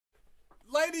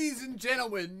Ladies and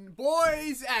gentlemen,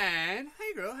 boys and...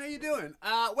 Hey girl, how you doing?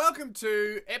 Welcome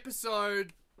to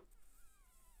episode...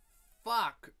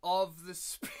 of the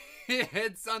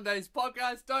Spearhead Sundays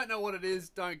podcast. Don't know what it is,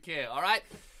 don't care, alright?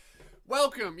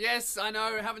 Welcome. Yes, I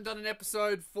know, haven't done an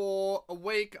episode for a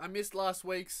week. I missed last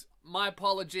week's. My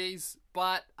apologies,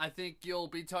 but I think you'll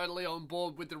be totally on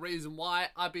board with the reason why.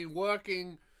 I've been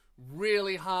working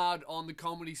really hard on the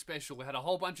comedy special. We had a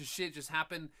whole bunch of shit just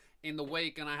happen in the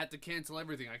week and I had to cancel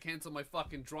everything. I cancelled my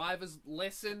fucking driver's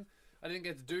lesson. I didn't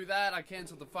get to do that. I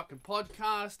cancelled the fucking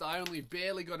podcast. I only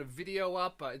barely got a video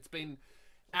up. It's been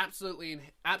absolutely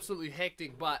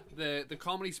hectic, but the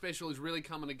comedy special is really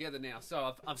coming together now.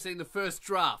 So I've seen the first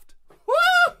draft.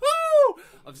 Woohoo!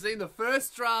 I've seen the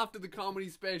first draft of the comedy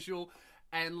special,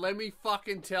 and let me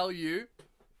fucking tell you,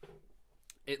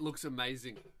 it looks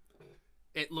amazing.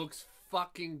 It looks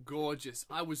fucking gorgeous.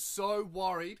 I was so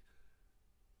worried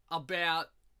about...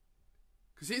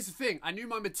 Because here's the thing, I knew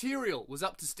my material was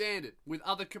up to standard with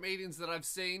other comedians that I've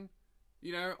seen,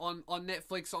 you know, on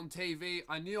Netflix, on TV.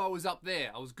 I knew I was up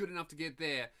there. I was good enough to get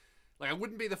there. Like, I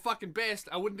wouldn't be the fucking best.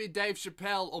 I wouldn't be Dave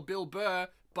Chappelle or Bill Burr,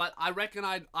 but I reckon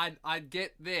I'd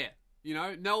get there. You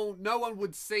know, no one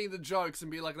would see the jokes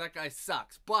and be like, that guy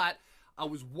sucks. But I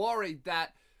was worried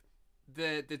that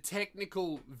the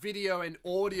technical video and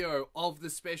audio of the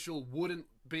special wouldn't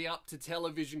be up to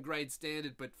television grade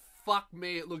standard, but fuck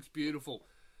me, it looks beautiful.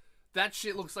 That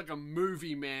shit looks like a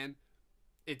movie, man.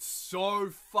 It's so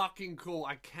fucking cool.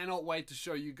 I cannot wait to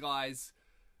show you guys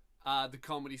the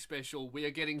comedy special. We are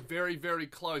getting very, very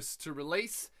close to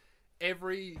release.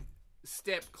 Every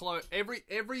step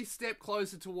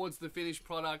closer towards the finished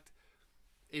product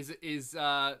is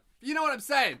you know what I'm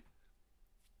saying?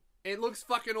 It looks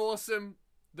fucking awesome.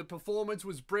 The performance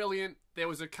was brilliant.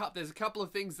 There's a couple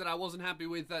of things that I wasn't happy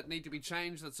with that need to be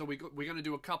changed. So we're going to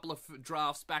do a couple of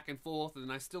drafts back and forth, and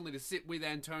I still need to sit with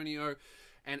Antonio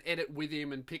and edit with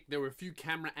him and pick. There were a few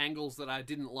camera angles that I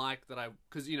didn't like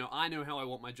because you know I know how I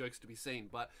want my jokes to be seen.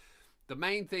 But the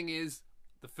main thing is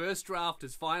the first draft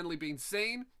has finally been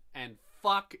seen, and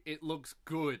fuck, it looks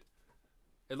good.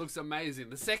 It looks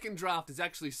amazing. The second draft is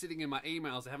actually sitting in my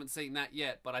emails. I haven't seen that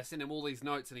yet, but I sent him all these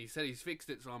notes, and he said he's fixed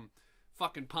it. So I'm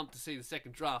fucking pumped to see the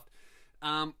second draft.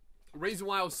 Reason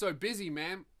why I was so busy,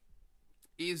 man,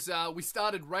 is we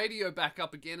started radio back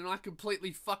up again and I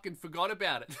completely fucking forgot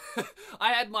about it.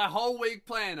 I had my whole week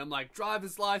planned. I'm like,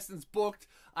 driver's license booked.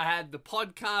 I had the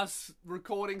podcast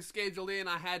recording scheduled in.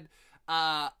 I had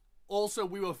also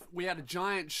we had a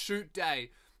giant shoot day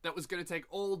that was going to take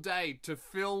all day to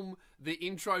film the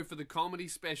intro for the comedy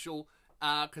special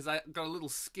because I got a little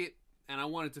skit and I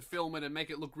wanted to film it and make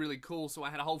it look really cool. So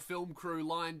I had a whole film crew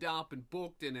lined up and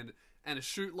booked and a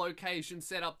shoot location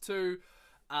set up too.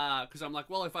 Because I'm like,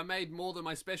 well, if I made more than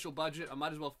my special budget, I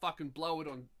might as well fucking blow it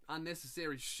on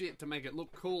unnecessary shit to make it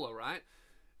look cooler, right?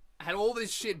 I had all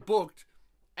this shit booked,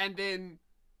 and then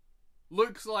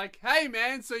Luke's like, hey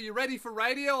man, so you ready for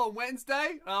radio on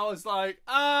Wednesday? And I was like,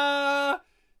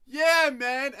 yeah,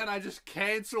 man. And I just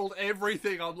cancelled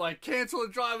everything. I'm like, cancel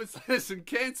the driver's lesson,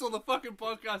 cancel the fucking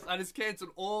podcast. I just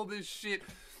cancelled all this shit.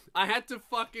 I had to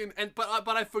fucking, but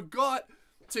I forgot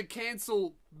to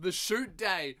cancel the shoot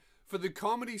day for the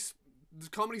comedy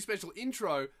special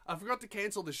intro. I forgot to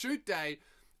cancel the shoot day.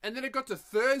 And then it got to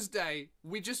Thursday.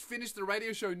 We just finished the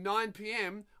radio show 9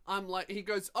 p.m. I'm like, he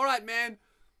goes, all right, man,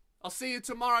 I'll see you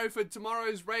tomorrow for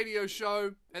tomorrow's radio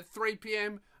show at 3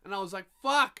 p.m. And I was like,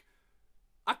 fuck,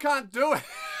 I can't do it.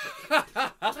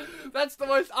 That's the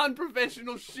most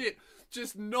unprofessional shit.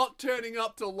 Just not turning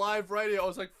up to live radio. I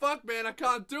was like, fuck, man, I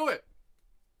can't do it.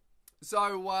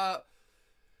 So,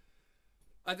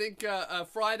 I think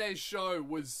Friday's show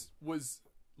was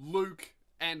Luke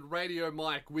and Radio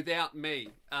Mike without me.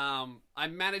 I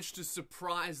managed to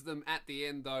surprise them at the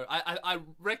end, though. I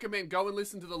recommend go and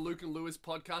listen to the Luke and Lewis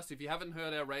podcast. If you haven't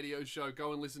heard our radio show,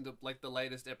 go and listen to like the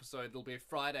latest episode. There'll be a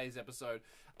Friday's episode.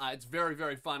 It's very,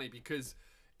 very funny because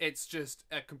it's just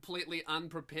a completely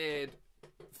unprepared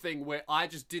thing where I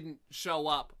just didn't show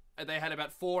up. They had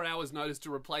about 4 hours notice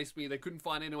to replace me. They couldn't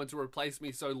find anyone to replace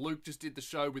me, so Luke just did the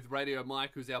show with Radio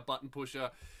Mike, who's our button pusher.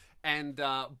 And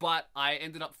but I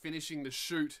ended up finishing the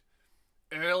shoot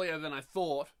earlier than I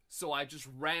thought, so I just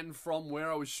ran from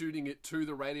where I was shooting it to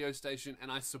the radio station,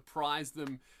 and I surprised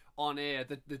them on air.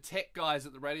 The tech guys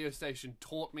at the radio station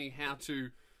taught me how to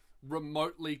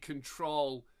remotely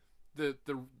control the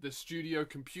studio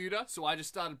computer, so I just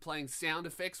started playing sound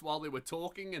effects while they were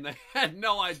talking, and they had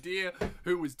no idea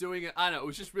who was doing it. I don't know, it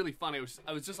was just really funny. It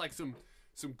was just like some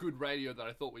good radio that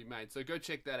I thought we made, so go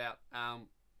check that out.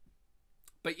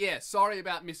 But yeah, sorry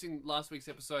about missing last week's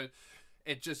episode.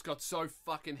 it just got so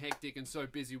fucking hectic and so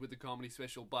busy with the comedy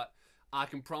special. But I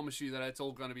can promise you that it's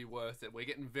all going to be worth it. We're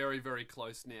getting very, very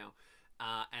close now.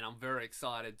 And I'm very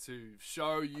excited to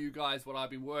show you guys what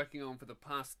I've been working on for the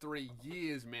past 3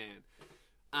 years, man.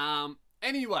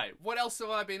 Anyway, what else have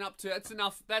I been up to?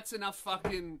 That's enough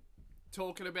fucking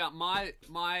talking about my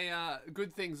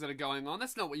good things that are going on.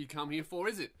 That's not what you come here for,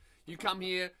 is it? You come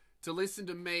here to listen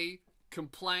to me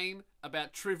complain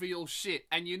about trivial shit.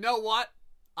 And you know what?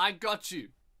 I got you.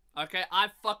 Okay? I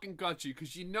fucking got you.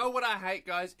 Because you know what I hate,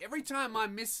 guys? Every time I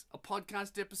miss a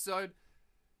podcast episode,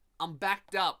 I'm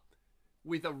backed up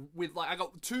with like, I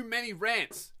got too many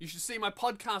rants. You should see my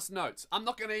podcast notes. I'm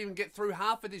not going to even get through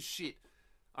half of this shit.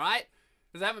 Alright?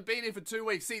 Because I haven't been here for 2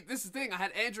 weeks. See, this is the thing. I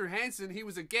had Andrew Hansen. He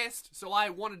was a guest, so I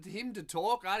wanted him to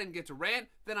talk. I didn't get to rant.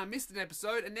 Then I missed an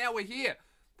episode, and now we're here.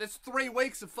 That's 3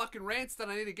 weeks of fucking rants that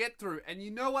I need to get through. And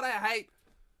you know what I hate?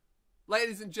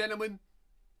 Ladies and gentlemen,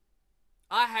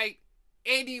 I hate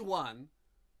anyone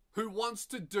who wants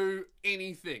to do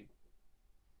anything.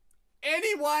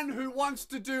 Anyone who wants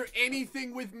to do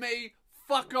anything with me,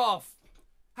 fuck off.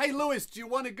 Hey, Lewis, do you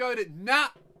want to go to... Nah.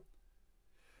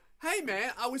 Hey,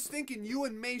 man, I was thinking you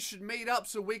and me should meet up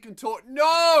so we can talk...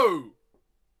 No!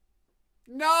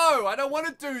 No, I don't want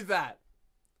to do that.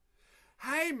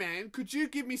 Hey, man, could you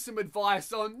give me some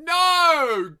advice on...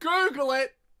 No! Google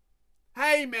it!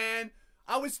 Hey, man,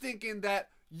 I was thinking that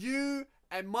you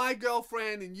and my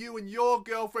girlfriend and you and your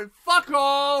girlfriend... Fuck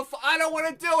off! I don't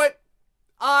want to do it!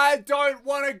 I don't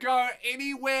want to go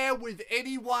anywhere with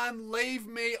anyone. Leave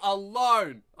me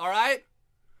alone, alright?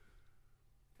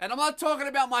 And I'm not talking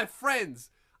about my friends.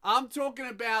 I'm talking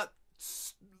about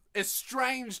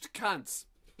estranged cunts.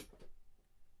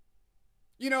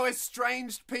 You know,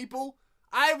 estranged people?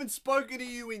 I haven't spoken to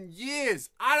you in years.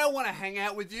 I don't want to hang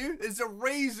out with you. There's a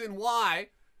reason why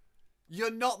you're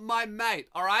not my mate,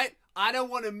 alright? I don't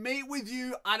want to meet with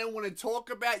you. I don't want to talk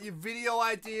about your video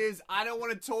ideas. I don't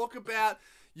want to talk about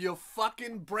your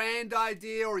fucking brand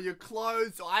idea or your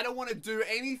clothes. I don't want to do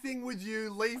anything with you.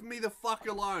 Leave me the fuck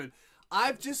alone.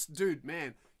 Dude,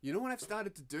 man, you know what I've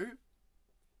started to do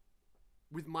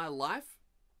with my life?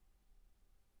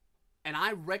 And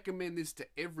I recommend this to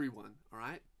everyone,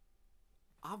 alright?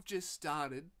 I've just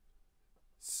started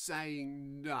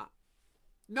saying no.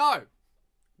 No.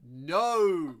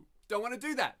 No. Don't want to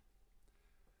do that.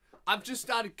 I've just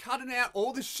started cutting out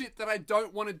all the shit that I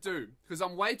don't want to do. Because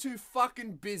I'm way too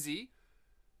fucking busy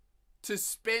to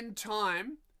spend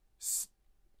time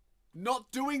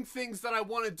not doing things that I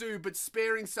want to do, but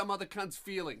sparing some other cunt's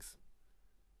feelings.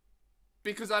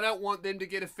 Because I don't want them to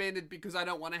get offended because I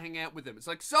don't want to hang out with them. It's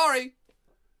like, sorry,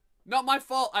 not my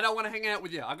fault. I don't want to hang out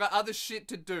with you. I got other shit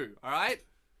to do, alright?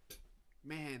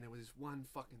 Man, there was this one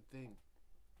fucking thing.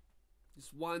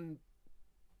 This one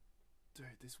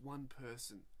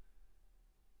person.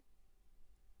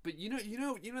 But you know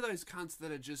those cunts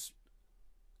that are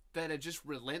just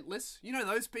relentless? You know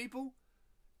those people?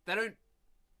 They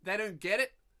don't get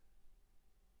it.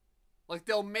 Like,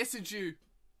 they'll message you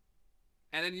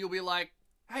and then you'll be like,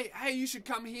 hey, you should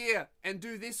come here and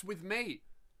do this with me.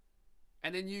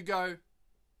 And then you go,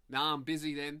 nah, I'm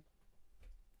busy then.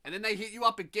 And then they hit you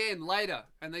up again later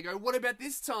and they go, what about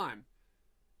this time?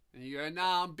 And you go,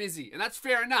 nah, I'm busy. And that's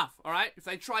fair enough, alright? If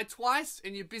they try twice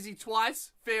and you're busy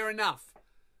twice, fair enough.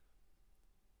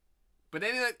 But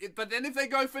then if they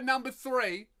go for number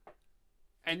 3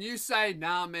 and you say,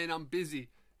 nah, man, I'm busy,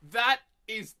 that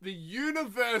is the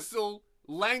universal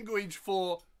language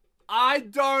for, I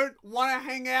don't want to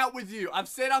hang out with you. I've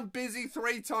said I'm busy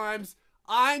 3 times.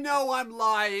 I know I'm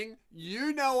lying.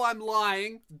 You know I'm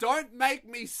lying. Don't make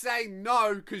me say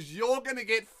no because you're going to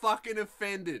get fucking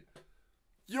offended.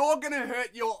 You're going to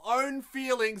hurt your own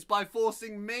feelings by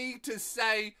forcing me to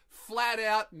say flat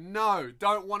out, no,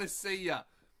 don't want to see ya.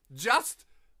 Just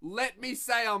let me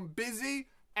say I'm busy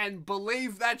and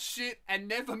believe that shit and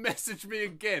never message me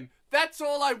again. That's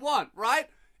all I want, right?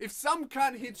 If some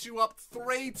cunt hits you up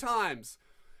 3 times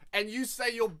and you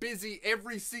say you're busy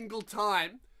every single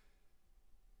time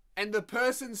and the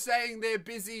person saying they're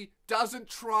busy doesn't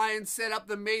try and set up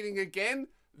the meeting again,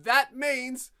 that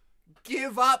means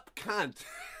give up, cunt.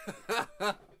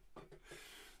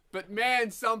 But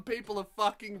man, some people are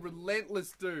fucking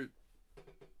relentless, dude.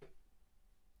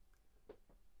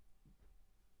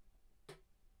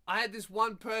 I had this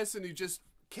one person who just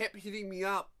kept hitting me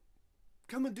up.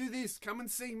 Come and do this. Come and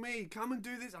see me. Come and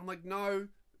do this. I'm like, no.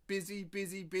 Busy,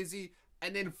 busy, busy.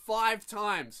 And then 5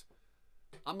 times.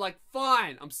 I'm like,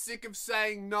 fine. I'm sick of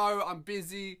saying no. I'm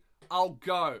busy. I'll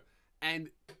go. And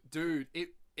dude,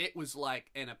 it was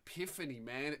like an epiphany,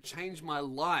 man. It changed my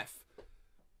life.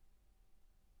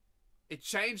 It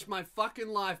changed my fucking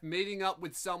life meeting up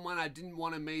with someone I didn't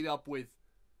want to meet up with.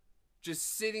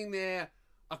 Just sitting there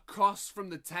across from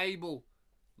the table,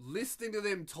 listening to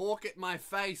them talk at my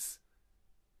face.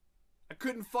 I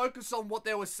couldn't focus on what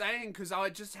they were saying because I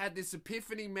just had this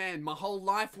epiphany, man. My whole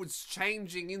life was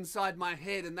changing inside my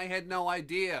head and they had no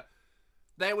idea.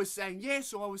 They were saying, yeah,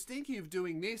 so I was thinking of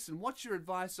doing this and what's your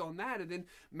advice on that? And then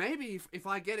maybe if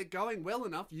I get it going well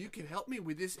enough, you can help me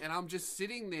with this. And I'm just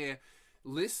sitting there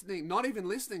listening, not even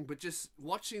listening, but just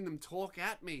watching them talk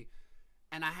at me.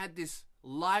 And I had this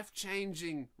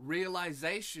life-changing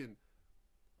realization.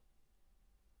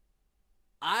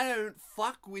 I don't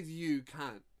fuck with you,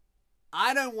 cunt.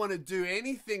 I don't want to do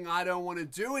anything I don't want to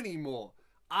do anymore.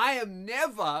 I am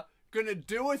never going to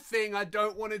do a thing I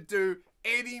don't want to do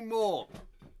anymore.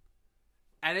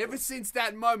 And ever since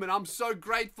that moment, I'm so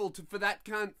grateful for that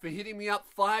cunt for hitting me up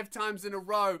 5 times in a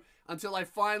row until I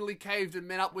finally caved and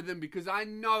met up with him, because I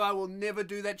know I will never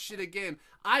do that shit again.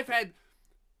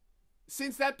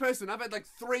 Since that person, I've had like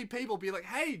 3 people be like,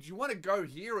 hey, do you want to go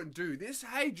here and do this?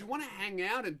 Hey, do you want to hang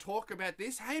out and talk about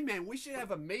this? Hey, man, we should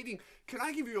have a meeting. Can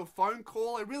I give you a phone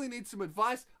call? I really need some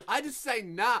advice. I just say,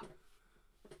 nah.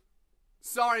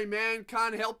 Sorry, man,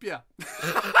 can't help you.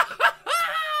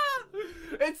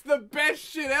 It's the best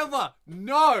shit ever.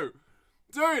 No.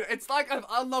 Dude, it's like I've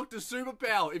unlocked a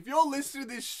superpower. If you're listening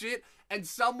to this shit and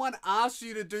someone asks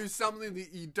you to do something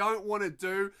that you don't want to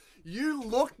do, you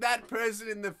look that person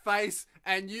in the face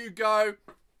and you go,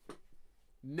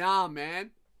 nah,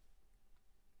 man.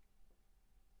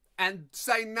 And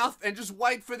say nothing and just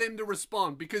wait for them to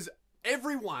respond, because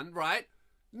everyone, right?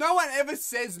 No one ever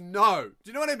says no.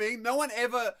 Do you know what I mean?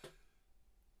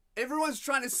 Everyone's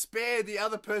trying to spare the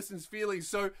other person's feelings,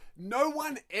 so no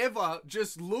one ever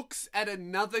just looks at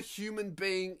another human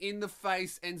being in the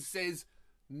face and says,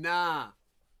 nah,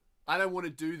 I don't want to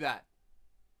do that.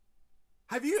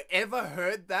 Have you ever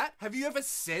heard that? Have you ever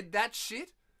said that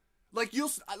shit? Like,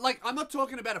 I'm not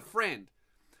talking about a friend.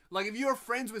 Like, if you're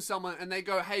friends with someone and they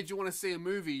go, hey, do you want to see a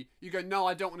movie? You go, no,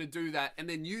 I don't want to do that. And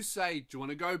then you say, do you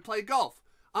want to go play golf?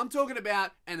 I'm talking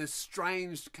about an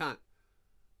estranged cunt.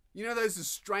 You know those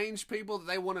estranged people that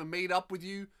they want to meet up with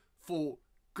you for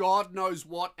God knows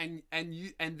what, and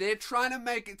they're trying to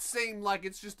make it seem like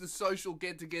it's just a social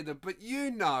get-together, but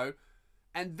you know,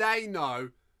 and they know,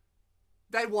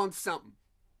 they want something.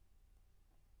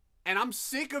 And I'm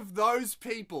sick of those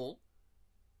people.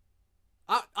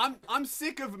 I'm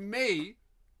sick of me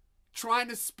trying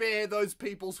to spare those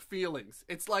people's feelings.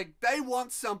 It's like they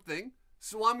want something,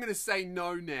 so I'm going to say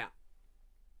no now.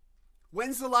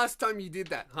 When's the last time you did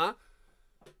that, huh?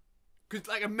 Because,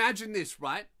 like, imagine this,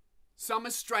 right? Some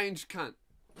estranged cunt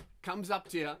comes up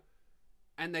to you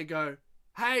and they go,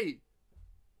 hey,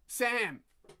 Sam,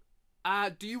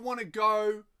 do you want to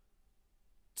go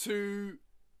to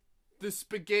the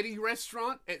spaghetti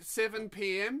restaurant at 7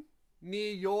 p.m.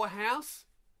 near your house?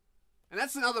 And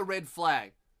that's another red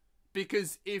flag.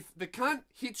 Because if the cunt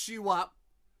hits you up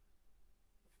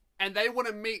and they want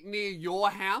to meet near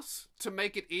your house to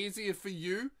make it easier for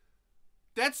you,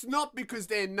 that's not because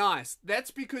they're nice. That's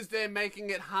because they're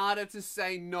making it harder to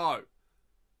say no.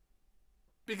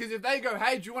 Because if they go,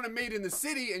 hey, do you want to meet in the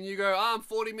city? And you go, oh, I'm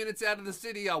 40 minutes out of the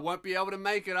city. I won't be able to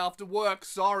make it after work.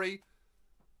 Sorry.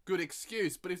 Good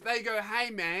excuse. But if they go,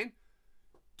 hey, man,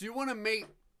 do you want to meet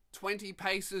 20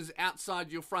 paces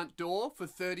outside your front door for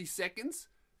 30 seconds?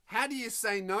 How do you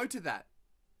say no to that?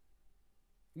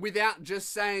 Without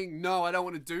just saying, no, I don't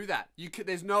want to do that.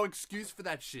 There's no excuse for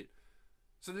that shit.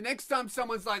 So the next time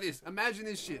someone's like this, imagine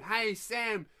this shit. Hey,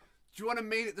 Sam, do you want to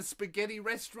meet at the spaghetti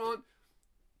restaurant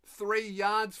 3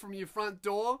 yards from your front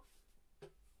door?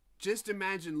 Just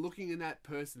imagine looking at that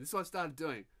person. This is what I started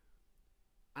doing.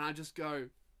 And I just go,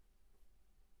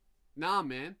 nah,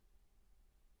 man.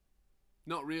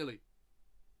 Not really.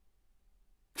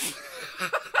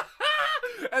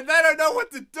 And they don't know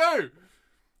what to do.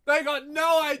 They got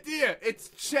no idea. It's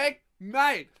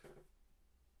checkmate.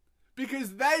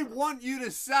 Because they want you to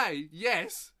say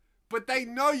yes, but they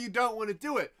know you don't want to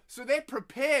do it. So they're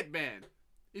prepared, man.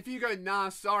 If you go, nah,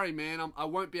 sorry, man, I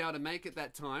won't be able to make it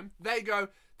that time. They go,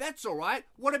 that's all right.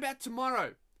 What about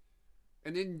tomorrow?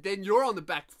 And then you're on the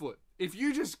back foot. If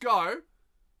you just go,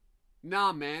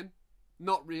 nah, man,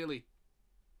 not really.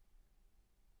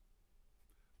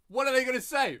 What are they going to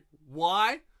say?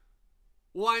 Why?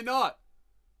 Why not?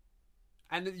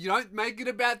 And you don't make it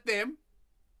about them.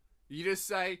 You just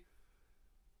say,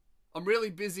 I'm really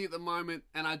busy at the moment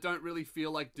and I don't really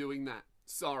feel like doing that.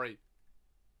 Sorry.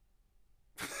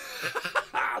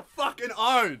 Fucking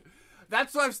own.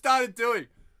 That's what I've started doing.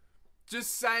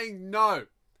 Just saying no.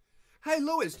 Hey,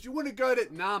 Lewis, do you want to go to...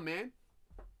 Nah, man.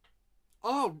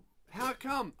 Oh, how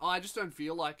come? Oh, I just don't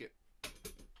feel like it.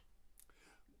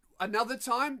 Another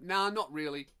time? Nah, not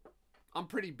really. I'm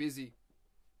pretty busy.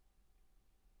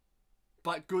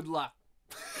 But good luck.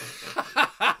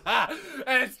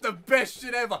 And it's the best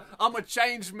shit ever. I'm a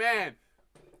changed man.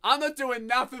 I'm not doing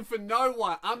nothing for no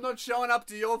one. I'm not showing up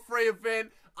to your free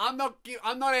event. I'm not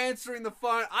answering the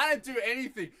phone. I don't do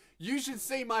anything. You should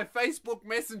see my Facebook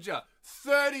Messenger.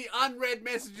 30 unread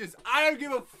messages. I don't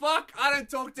give a fuck. I don't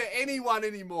talk to anyone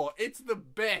anymore. It's the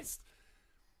best.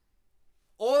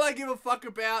 All I give a fuck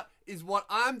about is what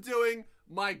I'm doing,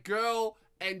 my girl,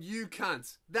 and you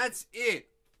cunts. That's it.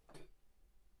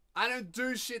 I don't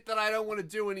do shit that I don't want to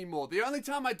do anymore. The only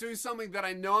time I do something that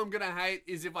I know I'm going to hate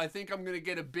is if I think I'm going to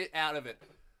get a bit out of it.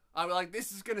 I'm like,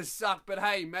 this is going to suck, but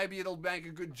hey, maybe it'll make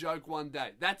a good joke one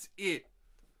day. That's it.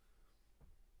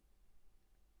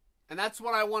 And that's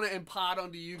what I want to impart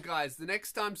onto you guys. The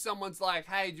next time someone's like,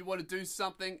 hey, do you want to do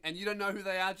something? And you don't know who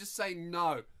they are, just say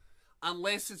no.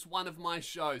 Unless it's one of my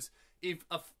shows. If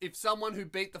someone who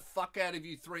beat the fuck out of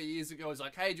you 3 years ago is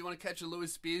like, hey, do you want to catch a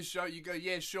Lewis Spears show? You go,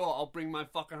 yeah, sure, I'll bring my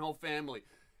fucking whole family.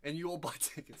 And you all buy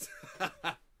tickets.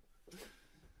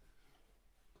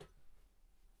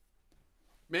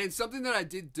 Man, something that I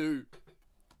did do,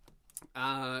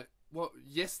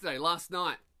 last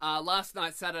night,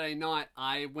 Saturday night,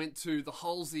 I went to the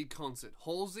Halsey concert.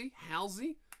 Halsey?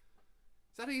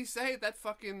 Is that how you say it? That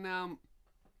fucking,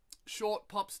 short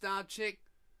pop star chick?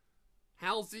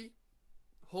 Halsey?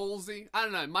 I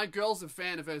don't know. My girl's a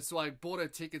fan of her, so I bought her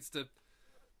tickets to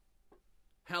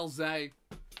Halsey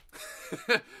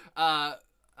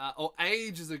or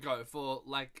ages ago for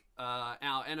like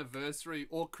our anniversary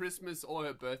or Christmas or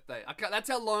her birthday. That's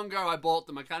how long ago I bought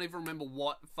them. I can't even remember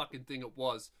what fucking thing it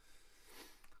was.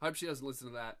 I hope she doesn't listen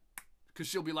to that, because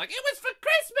she'll be like, it was for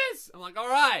Christmas! I'm like,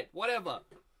 alright, whatever.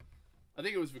 I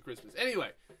think it was for Christmas. Anyway,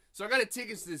 so I got her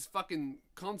tickets to this fucking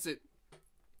concert,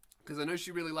 because I know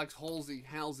she really likes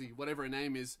Halsey, whatever her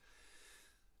name is.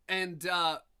 And,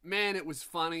 man, it was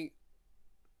funny.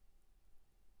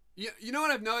 You know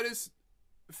what I've noticed?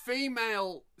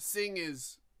 Female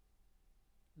singers,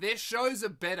 their shows are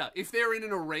better. If they're in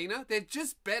an arena, they're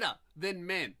just better than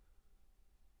men.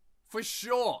 For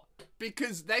sure.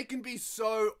 Because they can be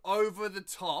so over the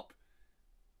top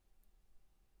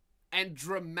and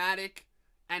dramatic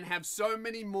and have so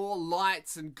many more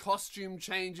lights and costume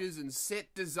changes and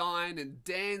set design and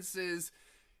dances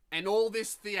and all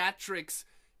this theatrics.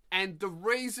 And the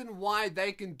reason why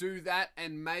they can do that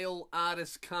and male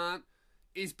artists can't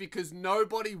is because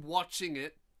nobody watching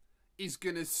it is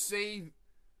gonna see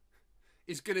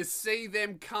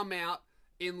them come out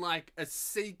in like a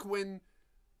sequin,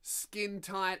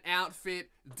 skin-tight outfit,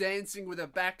 dancing with a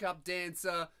backup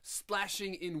dancer,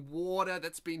 splashing in water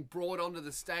that's been brought onto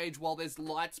the stage while there's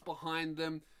lights behind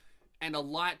them and a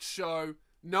light show.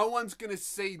 No one's gonna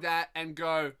see that and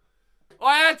go,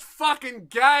 oh, that's fucking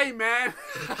gay, man.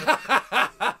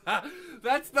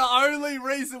 That's the only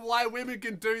reason why women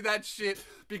can do that shit,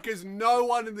 because no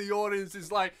one in the audience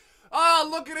is like, oh,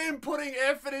 look at him putting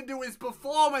effort into his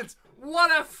performance.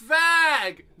 What a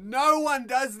fag. No one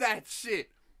does that shit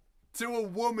to a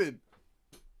woman.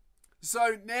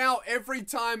 So now every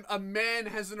time a man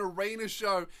has an arena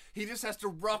show, he just has to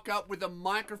rock up with a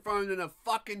microphone and a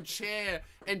fucking chair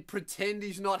and pretend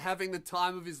he's not having the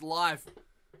time of his life.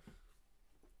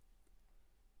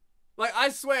 Like, I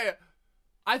swear,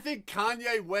 I think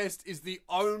Kanye West is the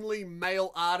only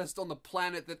male artist on the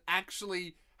planet that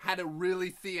actually had a really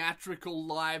theatrical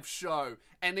live show.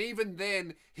 And even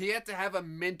then, he had to have a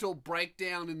mental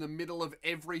breakdown in the middle of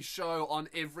every show on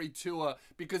every tour,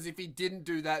 because if he didn't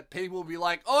do that, people would be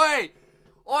like, oi,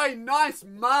 nice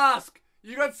mask.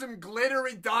 You got some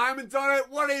glittery diamonds on it?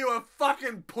 What are you, a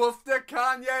fucking poofter,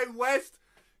 Kanye West?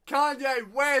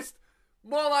 Kanye West,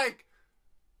 more like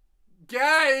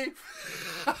gay.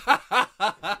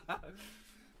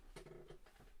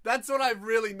 That's what I've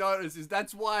really noticed, is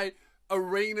that's why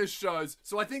arena shows.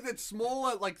 So I think that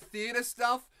smaller, like, theater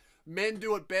stuff, men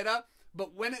do it better.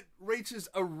 But when it reaches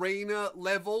arena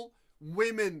level,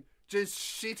 women just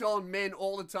shit on men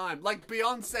all the time. Like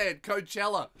Beyonce at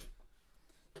Coachella,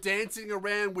 dancing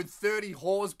around with 30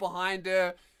 whores behind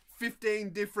her, 15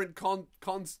 different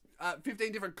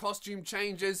 15 different costume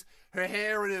changes. Her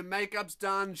hair and her makeup's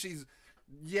done. She's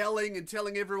yelling and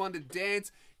telling everyone to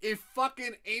dance. If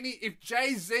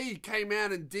Jay-Z came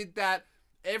out and did that,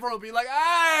 everyone would be like,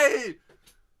 hey,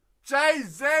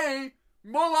 Jay-Z,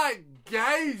 more like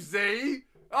Gay-Z.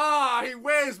 Oh, he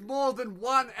wears more than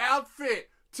one outfit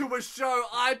to a show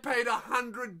I paid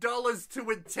 $100 to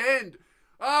attend.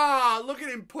 Ah, look at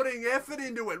him putting effort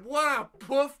into it. What a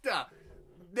poofter.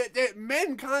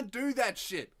 Men can't do that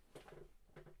shit.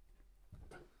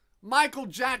 Michael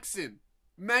Jackson,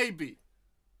 maybe.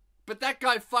 But that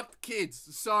guy fucked kids,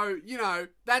 so, you know,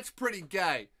 that's pretty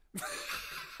gay.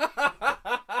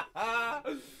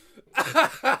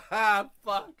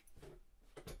 Fuck.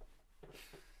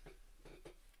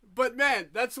 But man,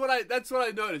 that's what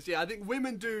I noticed. Yeah, I think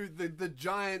women do the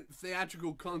giant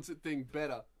theatrical concert thing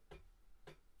better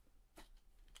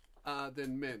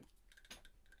than men.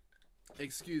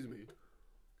 Excuse me.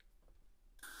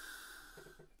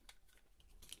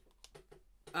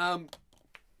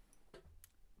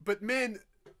 But men,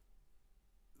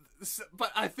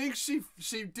 but I think she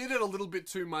did it a little bit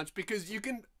too much, because you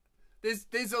can,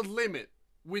 there's a limit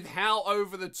with how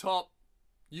over the top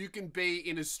you can be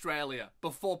in Australia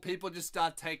before people just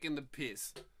start taking the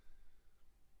piss.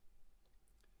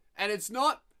 And it's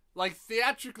not like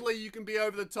theatrically you can be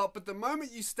over the top, but the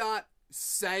moment you start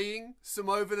saying some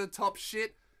over the top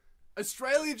shit,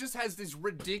 Australia just has this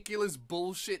ridiculous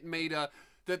bullshit meter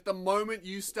that the moment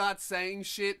you start saying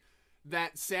shit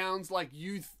that sounds like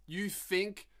you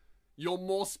think you're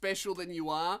more special than you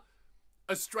are,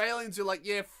 Australians are like,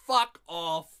 yeah, fuck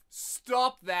off.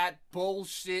 Stop that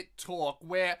bullshit talk.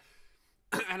 Where,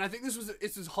 and I think this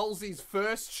was Halsey's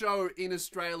first show in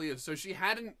Australia, so she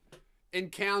hadn't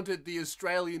encountered the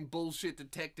Australian bullshit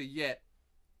detector yet.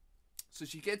 So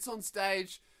she gets on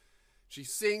stage, she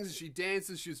sings, she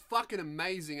dances. She was fucking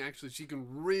amazing, actually. She can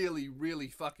really, really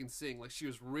fucking sing. Like, she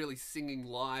was really singing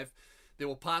live. There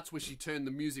were parts where she turned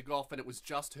the music off and it was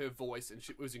just her voice, and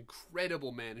it was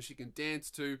incredible, man. And she can dance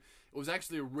too. It was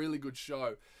actually a really good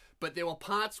show. But there were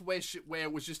parts where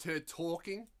it was just her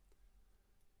talking,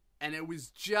 and it was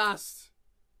just,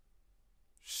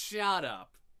 shut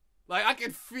up. Like, I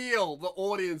could feel the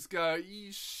audience go,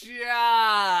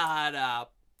 shut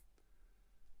up.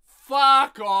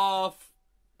 Fuck off.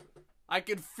 I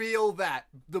could feel that.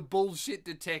 The bullshit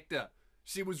detector.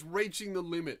 She was reaching the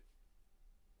limit.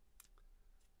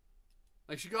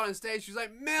 Like, she got on stage, she was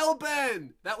like,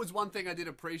 Melbourne! That was one thing I did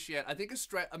appreciate. I think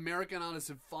American artists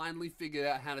have finally figured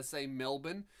out how to say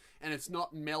Melbourne, and it's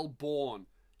not Melbourne.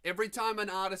 Every time an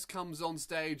artist comes on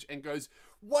stage and goes,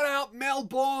 what up,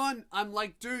 Melbourne? I'm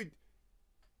like, dude,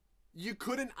 you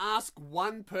couldn't ask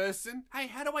one person, hey,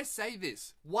 how do I say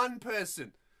this? One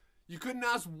person. You couldn't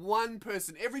ask one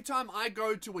person. Every time I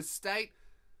go to a state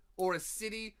or a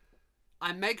city,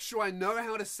 I make sure I know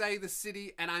how to say the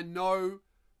city, and I know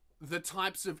the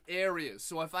types of areas.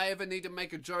 So if I ever need to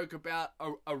make a joke about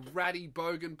a ratty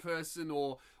bogan person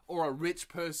or a rich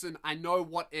person, I know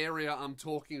what area I'm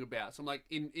talking about. So I'm like,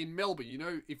 in Melbourne, you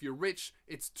know, if you're rich,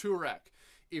 it's Toorak.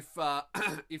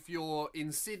 If you're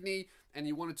in Sydney and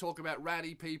you want to talk about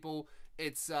ratty people,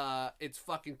 it's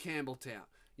fucking Campbelltown.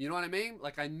 You know what I mean?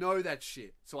 Like, I know that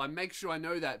shit. So I make sure I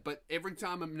know that. But every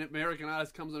time an American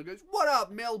artist comes on and goes, what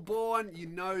up, Melbourne? You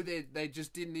know they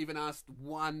just didn't even ask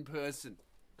one person.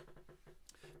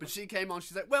 But she came on,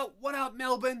 she's like, well, what up,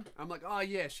 Melbourne? I'm like, oh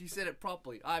yeah, she said it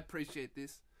properly. I appreciate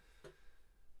this.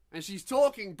 And she's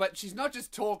talking, but she's not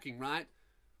just talking, right?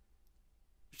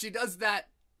 She does that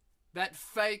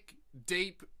fake,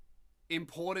 deep,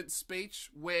 important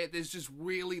speech where there's just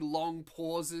really long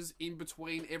pauses in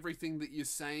between everything that you're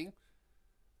saying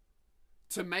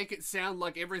to make it sound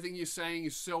like everything you're saying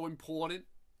is so important,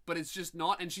 but it's just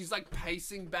not. And she's like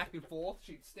pacing back and forth.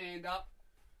 She'd stand up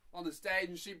on the stage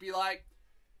and she'd be like,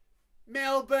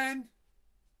 Melbourne,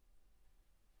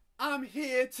 I'm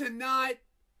here tonight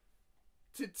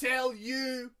to tell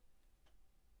you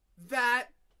that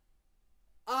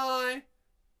I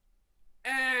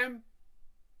am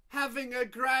having a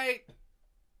great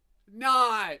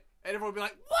night. And everyone would be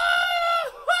like, woo!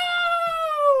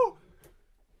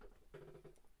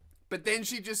 But then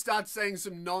she just starts saying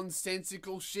some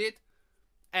nonsensical shit,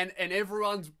 and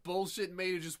everyone's bullshit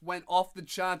meter just went off the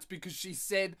charts because she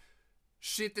said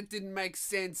shit that didn't make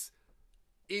sense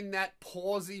in that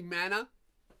pausey manner.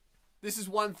 This is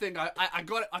one thing. I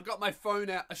got my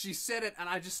phone out. She said it and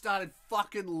I just started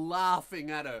fucking laughing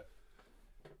at her.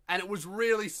 And it was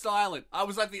really silent. I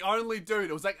was like the only dude.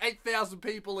 It was like 8,000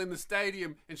 people in the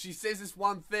stadium, and she says this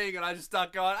one thing and I just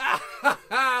start going,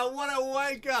 ah, what a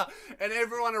wanker. And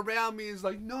everyone around me is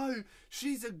like, no,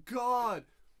 she's a god.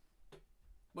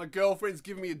 My girlfriend's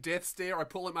giving me a death stare. I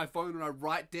pull out my phone and I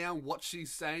write down what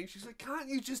she's saying. She's like, can't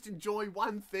you just enjoy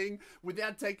one thing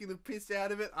without taking the piss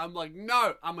out of it? I'm like,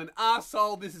 no, I'm an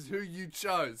asshole. This is who you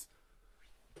chose.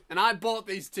 And I bought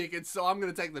these tickets, so I'm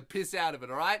going to take the piss out of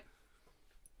it, all right?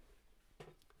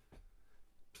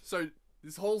 So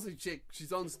this Halsey chick,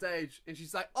 she's on stage and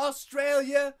she's like,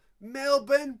 Australia,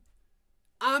 Melbourne,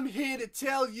 I'm here to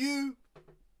tell you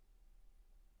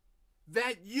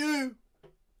that you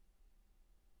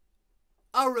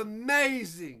are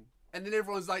amazing. And then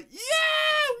everyone's like, yeah,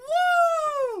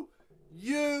 woo!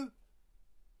 You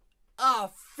are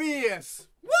fierce.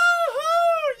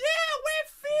 Woohoo! Yeah, we're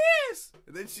fierce!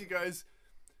 And then she goes,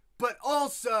 but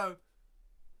also,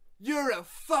 you're a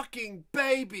fucking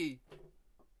baby.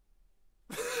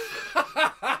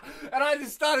 And I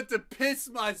just started to piss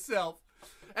myself.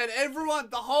 And everyone,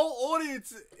 the whole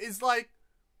audience is like,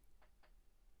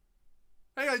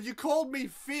 hang on, you called me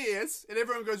fierce? And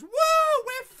everyone goes, whoa,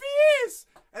 we're fierce!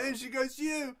 And then she goes,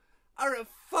 you are a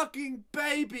fucking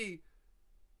baby.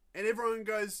 And everyone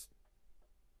goes,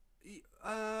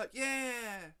 yeah.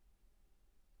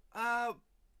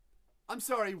 I'm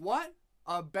sorry, what?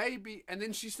 A baby? And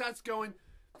then she starts going,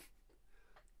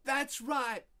 that's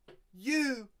right,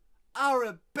 you are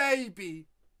a baby.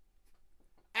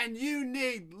 And you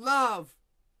need love.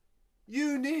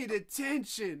 You need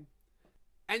attention.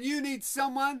 And you need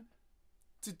someone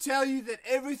to tell you that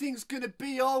everything's gonna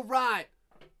be alright.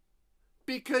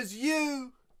 Because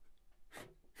you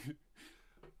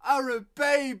are a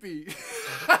baby.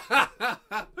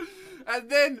 And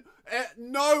then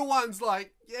no one's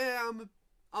like, yeah,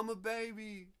 I'm a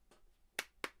baby.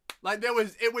 Like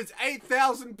it was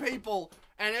 8,000 people,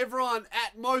 and everyone,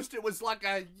 at most it was like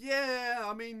a, yeah,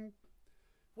 I mean,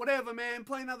 whatever, man,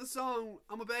 play another song.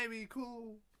 I'm a baby,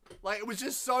 cool. Like, it was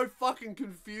just so fucking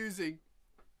confusing.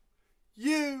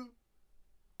 You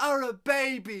are a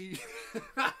baby.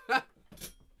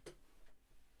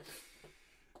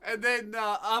 And then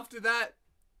after that,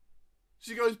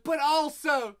 she goes, but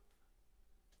also,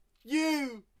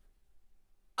 you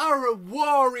are a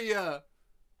warrior.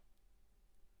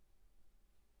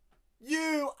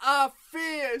 You are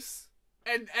fierce.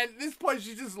 And at this point,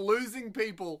 she's just losing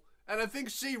people. And I think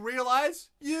she realized,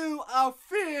 you are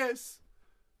fierce.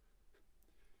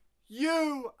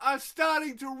 You are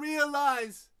starting to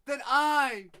realize that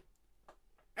I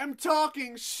am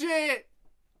talking shit.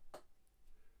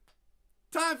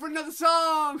 Time for another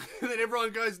song. And then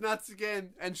everyone goes nuts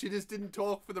again. And she just didn't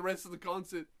talk for the rest of the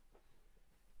concert.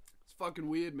 It's fucking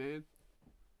weird, man.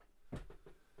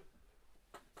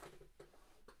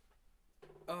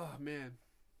 Oh, man.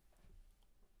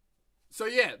 So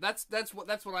yeah, that's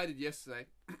what I did yesterday.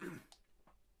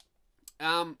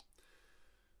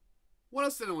 What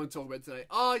else did I want to talk about today?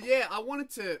 Oh yeah,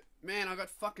 I got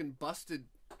fucking busted.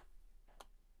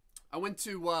 I went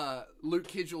to Luke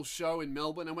Kidgell's show in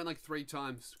Melbourne. I went like 3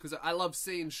 times because I love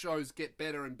seeing shows get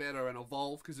better and better and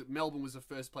evolve, because Melbourne was the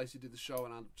first place he did the show,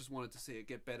 and I just wanted to see it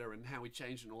get better and how he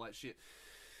changed and all that shit.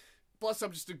 Plus,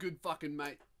 I'm just a good fucking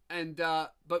mate. And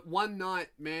but one night,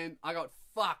 man, I got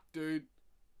fucked, dude.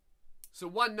 So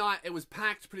one night, it was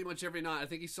packed pretty much every night. I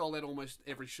think he sold out almost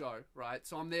every show, right?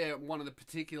 So I'm there one of the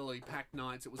particularly packed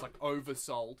nights. It was like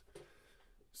oversold.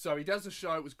 So he does the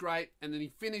show. It was great. And then he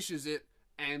finishes it.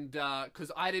 And because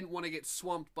I didn't want to get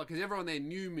swamped, because everyone there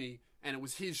knew me and it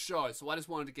was his show. So I just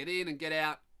wanted to get in and get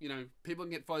out. You know, people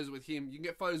can get photos with him. You can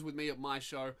get photos with me at my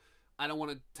show. I don't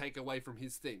want to take away from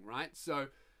his thing, right? So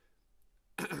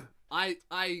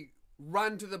I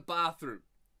run to the bathroom.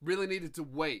 Really needed to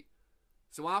wait.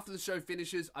 So after the show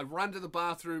finishes, I run to the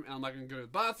bathroom, and I'm like, I'm going to go to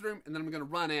the bathroom, and then I'm going to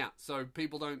run out so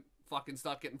people don't fucking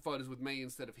start getting photos with me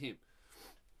instead of him.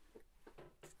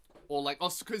 Or like,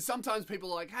 because sometimes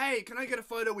people are like, hey, can I get a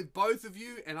photo with both of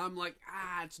you? And I'm like,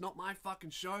 it's not my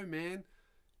fucking show, man.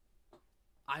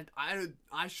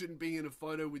 I shouldn't be in a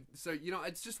photo with, so, you know,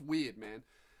 it's just weird, man.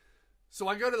 So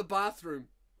I go to the bathroom,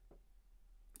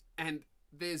 and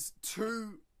there's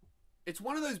 2, it's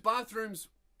one of those bathrooms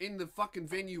in the fucking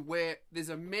venue where there's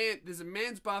a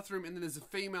man's bathroom and then there's a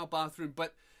female bathroom,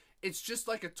 but it's just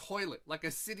like a toilet, like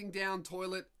a sitting down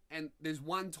toilet, and there's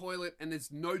one toilet and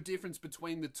there's no difference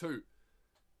between the 2.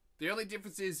 The only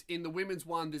difference is in the women's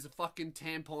one, there's a fucking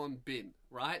tampon bin,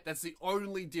 right? That's the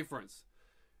only difference.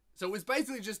 So it was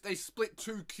basically just they split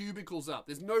 2 cubicles up.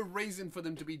 There's no reason for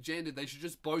them to be gendered. They should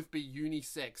just both be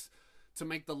unisex to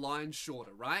make the line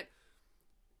shorter, right?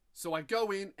 So I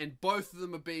go in, and both of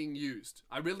them are being used.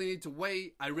 I really need to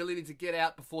wait. I really need to get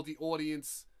out before the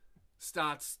audience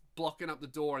starts blocking up the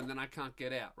door, and then I can't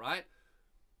get out, right?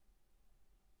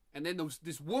 And then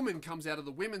this woman comes out of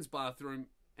the women's bathroom,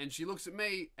 and she looks at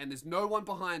me, and there's no one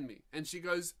behind me. And she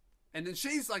goes, and then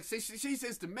she's like, she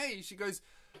says to me, she goes,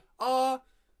 I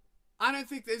don't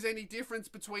think there's any difference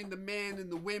between the men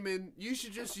and the women. You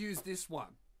should just use this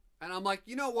one. And I'm like,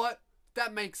 you know what?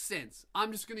 That makes sense.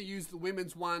 I'm just going to use the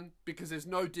women's one because there's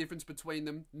no difference between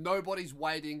them. Nobody's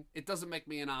waiting. It doesn't make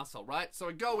me an asshole, right? So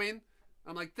I go in.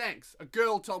 I'm like, thanks. A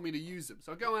girl told me to use them.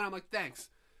 So I go in. I'm like, thanks.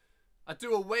 I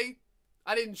do a wee.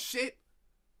 I didn't shit.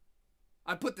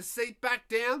 I put the seat back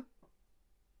down,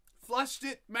 flushed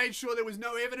it, made sure there was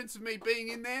no evidence of me being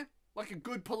in there, like a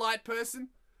good, polite person,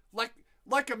 like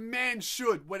a man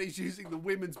should when he's using the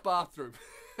women's bathroom.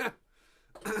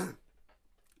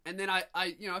 And then I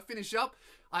finish up,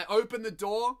 I open the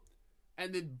door,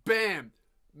 and then bam,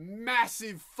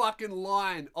 massive fucking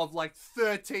line of like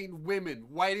 13 women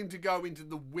waiting to go into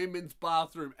the women's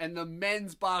bathroom, and the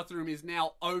men's bathroom is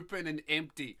now open and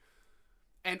empty.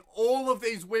 And all of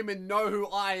these women know who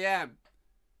I am.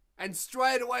 And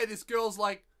straight away this girl's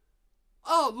like,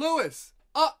 "Oh, Lewis.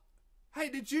 Oh,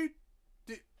 hey,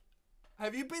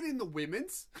 have you been in the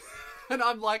women's?" And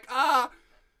I'm like, yeah.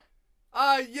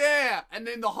 And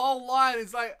then the whole line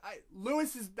is like,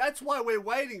 that's why we're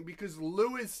waiting, because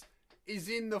Lewis is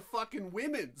in the fucking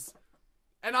women's.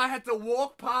 And I had to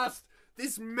walk past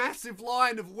this massive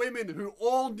line of women who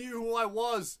all knew who I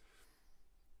was.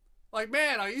 Like,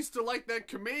 man, I used to like that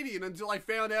comedian until I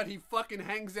found out he fucking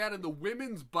hangs out in the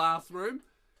women's bathroom.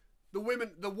 The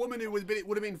woman who would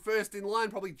have been first in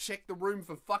line probably checked the room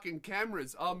for fucking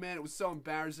cameras. Oh man, it was so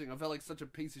embarrassing. I felt like such a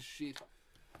piece of shit.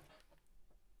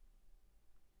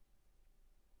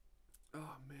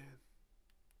 Oh man.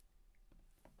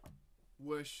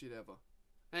 Worst shit ever.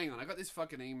 Hang on, I got this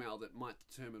fucking email that might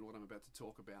determine what I'm about to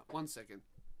talk about. 1 second.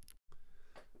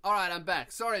 Alright, I'm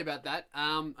back. Sorry about that.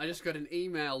 I just got an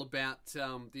email about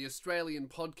the Australian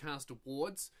Podcast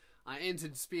Awards. I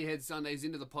entered Spearhead Sundays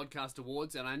into the Podcast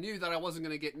Awards, and I knew that I wasn't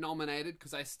going to get nominated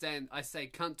because I say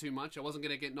cunt too much. I wasn't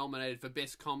going to get nominated for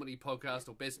Best Comedy Podcast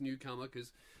or Best Newcomer,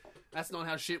 because that's not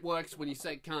how shit works when you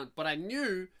say cunt. But I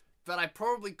knew that I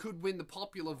probably could win the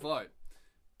popular vote.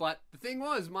 But the thing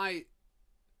was, my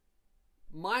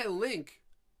link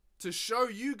to show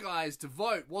you guys to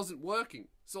vote wasn't working.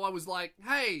 So I was like,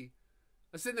 hey,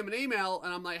 I sent them an email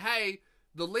and I'm like, hey,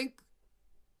 the link,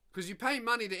 because you pay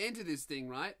money to enter this thing,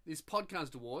 right? This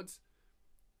podcast awards.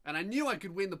 And I knew I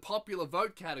could win the popular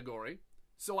vote category.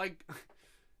 So I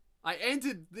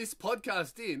entered this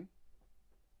podcast in,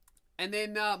 and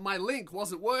then my link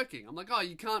wasn't working. I'm like, oh,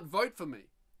 you can't vote for me.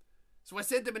 So I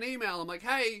sent them an email. I'm like,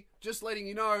 hey, just letting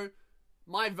you know,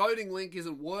 my voting link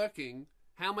isn't working.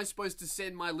 How am I supposed to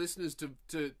send my listeners to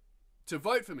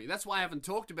vote for me? That's why I haven't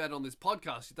talked about it on this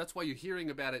podcast. That's why you're hearing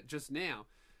about it just now.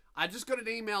 I just got an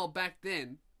email back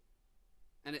then,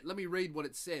 and let me read what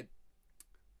it said.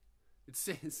 It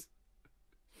says,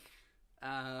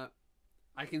 I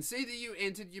can see that you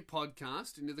entered your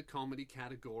podcast into the comedy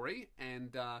category,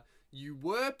 and you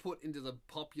were put into the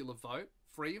popular vote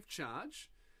free of charge.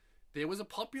 There was a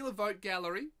popular vote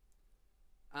gallery.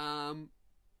 However,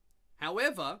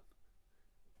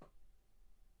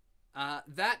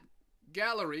 that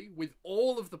gallery with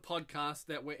all of the podcasts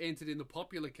that were entered in the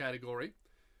popular category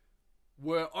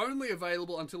were only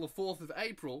available until the 4th of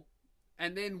April,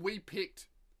 and then we picked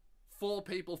 4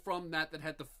 people from that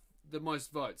had the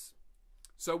most votes.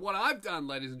 So what I've done,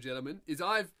 ladies and gentlemen, is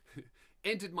I've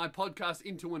entered my podcast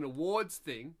into an awards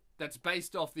thing that's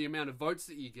based off the amount of votes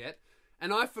that you get,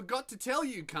 and I forgot to tell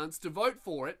you cunts to vote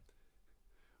for it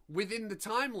within the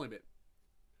time limit.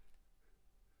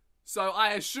 So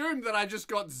I assumed that I just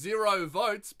got 0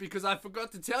 votes because I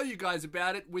forgot to tell you guys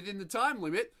about it within the time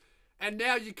limit, and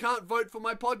now you can't vote for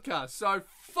my podcast. So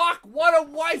fuck, what a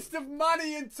waste of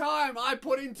money and time I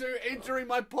put into entering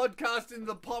my podcast in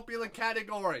the popular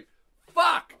category.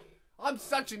 Fuck! I'm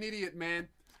such an idiot, man.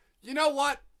 You know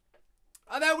what?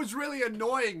 That was really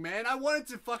annoying, man. I wanted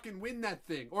to fucking win that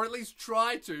thing, or at least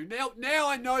try to. Now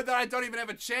I know that I don't even have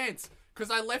a chance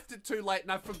because I left it too late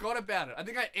and I forgot about it. I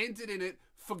think I entered in it,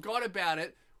 forgot about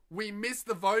it, we missed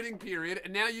the voting period,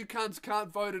 and now you cunts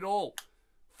can't vote at all.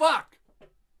 Fuck!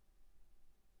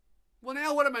 Well,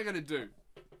 now what am I going to do?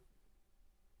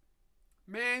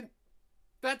 Man,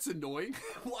 that's annoying.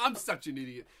 Well, I'm such an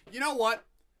idiot. You know what?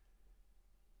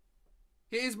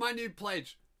 Here's my new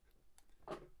pledge.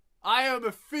 I am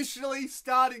officially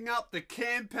starting up the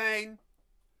campaign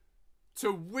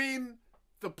to win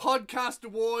the podcast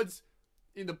awards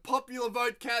in the popular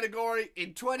vote category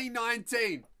in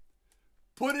 2019.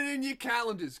 Put it in your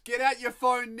calendars. Get out your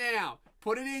phone now.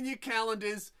 Put it in your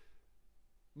calendars.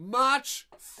 March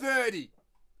 30.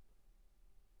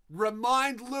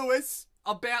 Remind Lewis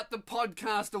about the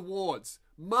podcast awards.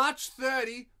 March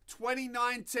 30,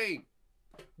 2019.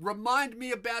 Remind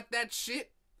me about that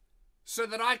shit so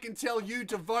that I can tell you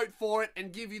to vote for it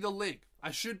and give you the link.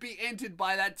 I should be entered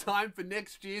by that time for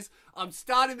next year's. I'm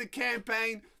starting the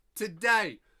campaign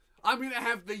today. I'm going to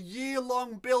have the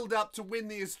year-long build-up to win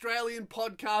the Australian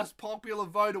Podcast Popular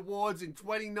Vote Awards in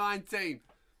 2019.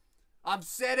 I've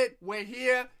said it. We're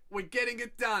here. We're getting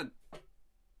it done.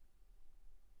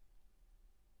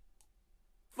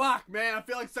 Fuck, man, I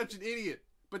feel like such an idiot.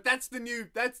 But that's the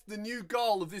new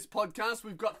goal of this podcast.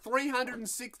 We've got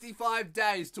 365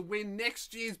 days to win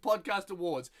next year's podcast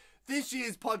awards. This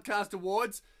year's podcast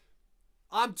awards,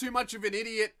 I'm too much of an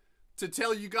idiot to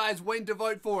tell you guys when to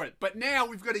vote for it. But now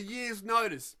we've got a year's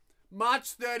notice. March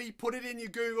 30, put it in your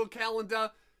Google Calendar.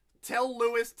 Tell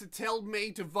Lewis to tell me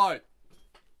to vote.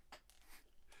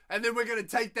 And then we're going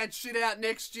to take that shit out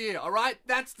next year, alright?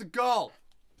 That's the goal.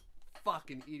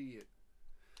 Fucking idiot.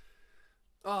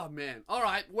 Oh, man.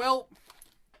 Alright, well.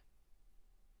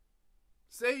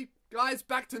 See, guys,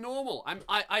 back to normal.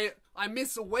 I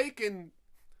miss a week and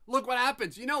look what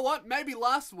happens. You know what? Maybe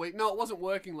last week. No, it wasn't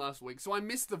working last week. So I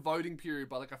missed the voting period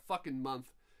by like a fucking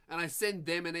month. And I send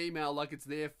them an email like it's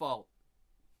their fault.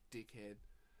 Dickhead.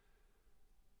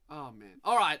 Oh, man.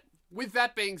 Alright, with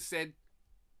that being said,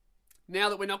 now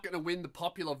that we're not going to win the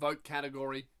popular vote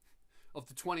category of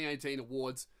the 2018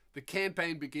 awards, the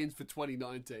campaign begins for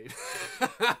 2019.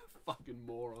 Fucking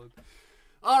moron.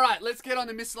 Alright, let's get on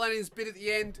the miscellaneous bit at the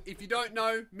end. If you don't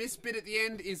know, Miss Bit at the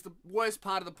end is the worst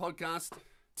part of the podcast.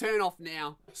 Turn off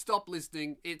now. Stop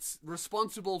listening. It's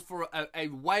responsible for a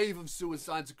wave of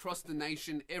suicides across the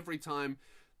nation every time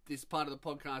this part of the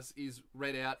podcast is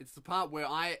read out. It's the part where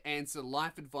I answer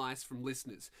life advice from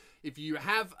listeners. If you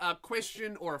have a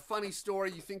question or a funny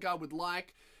story you think I would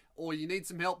like, or you need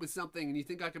some help with something and you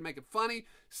think I can make it funny,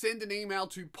 send an email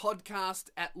to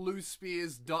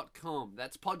podcast@louspears.com.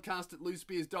 That's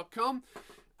podcast@louspears.com.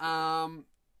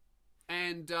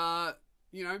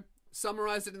 You know,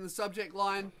 summarize it in the subject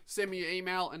line, send me your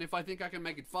email, and if I think I can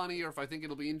make it funny or if I think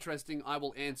it'll be interesting, I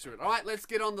will answer it. All right, let's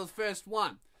get on to the first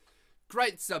one.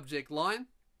 Great subject line.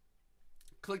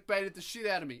 Clickbaited the shit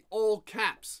out of me. All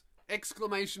caps.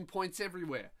 Exclamation points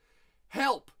everywhere.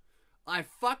 Help! I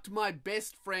fucked my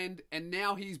best friend and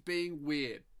now he's being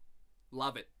weird.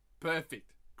 Love it.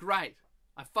 Perfect. Great.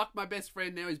 I fucked my best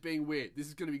friend, now he's being weird. This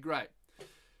is going to be great.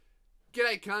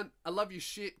 G'day, cunt. I love your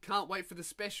shit. Can't wait for the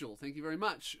special. Thank you very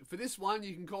much. For this one,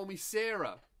 you can call me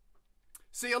Sarah.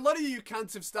 See, a lot of you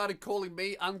cunts have started calling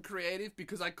me uncreative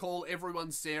because I call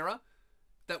everyone Sarah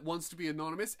that wants to be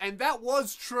anonymous. And that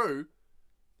was true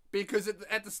because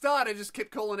at the start, I just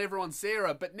kept calling everyone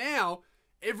Sarah. But now,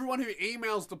 everyone who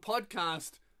emails the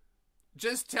podcast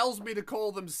just tells me to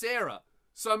call them Sarah.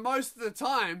 So most of the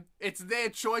time, it's their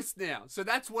choice now. So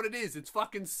that's what it is. It's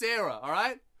fucking Sarah, all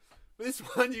right? For this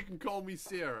one, you can call me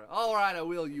Sarah. All right, I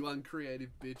will, you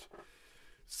uncreative bitch.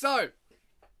 So,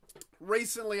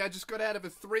 recently, I just got out of a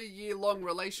 3-year-long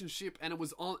relationship and I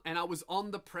was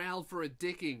on the prowl for a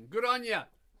dicking. Good on ya.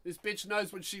 This bitch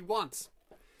knows what she wants.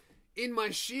 In my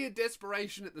sheer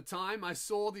desperation at the time, I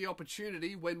saw the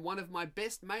opportunity when one of my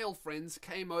best male friends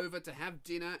came over to have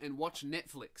dinner and watch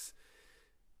Netflix.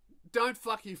 Don't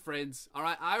fuck your friends,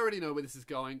 alright? I already know where this is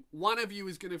going. One of you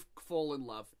is going to fall in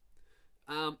love.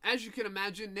 As you can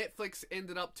imagine, Netflix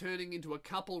ended up turning into a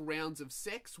couple rounds of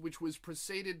sex, which was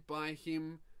preceded by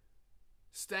him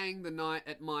staying the night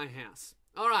at my house.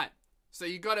 Alright, so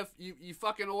you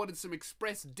fucking ordered some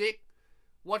express dick,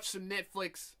 watched some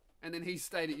Netflix, and then he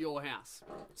stayed at your house.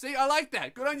 See, I like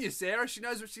that. Good on you, Sarah. She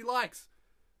knows what she likes.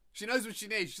 She knows what she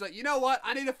needs. She's like, you know what?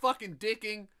 I need a fucking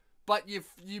dicking, but you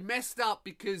messed up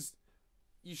because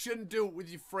you shouldn't do it with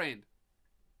your friend.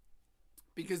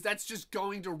 Because that's just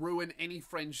going to ruin any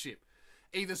friendship.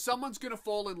 Either someone's going to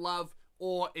fall in love,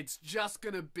 or it's just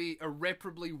going to be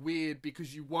irreparably weird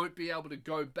because you won't be able to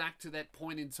go back to that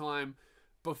point in time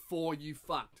before you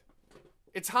fucked.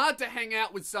 It's hard to hang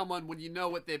out with someone when you know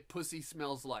what their pussy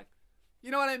smells like.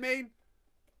 You know what I mean?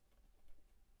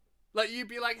 Like, you'd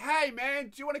be like, hey, man,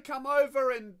 do you want to come over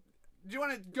and do you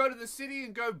want to go to the city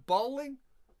and go bowling?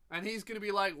 And he's going to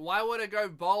be like, why would I go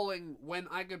bowling when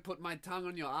I could put my tongue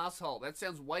on your asshole? That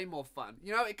sounds way more fun.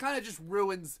 You know, it kind of just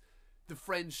ruins the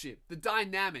friendship. The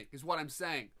dynamic is what I'm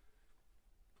saying.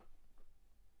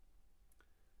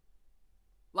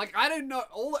 Like, I don't know,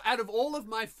 out of all of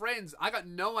my friends, I got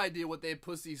no idea what their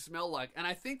pussies smell like. And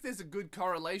I think there's a good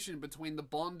correlation between the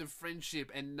bond of friendship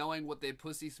and knowing what their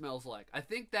pussy smells like. I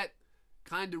think that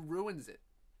kind of ruins it.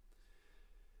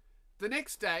 The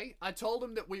next day, I told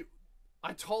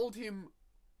him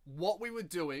what we were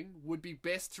doing would be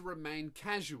best to remain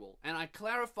casual. And I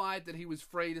clarified that he was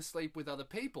free to sleep with other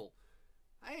people.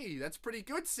 Hey, that's pretty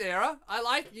good, Sarah.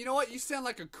 You know what? You sound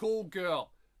like a cool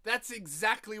girl. That's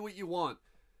exactly what you want.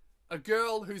 A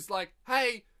girl who's like,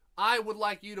 hey, I would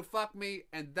like you to fuck me,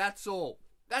 and that's all.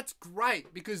 That's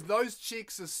great, because those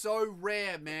chicks are so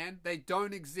rare, man. They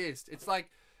don't exist. It's like,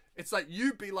 It's like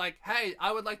you be like, hey,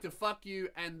 I would like to fuck you,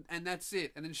 and that's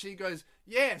it. And then she goes,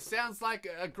 yeah, sounds like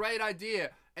a great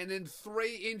idea. And then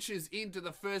 3 inches into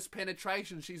the first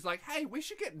penetration, she's like, hey, we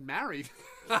should get married.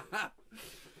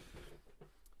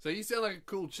 So you sound like a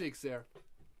cool chick, Sarah.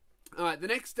 Alright, the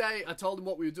next day I told him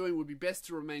what we were doing would be best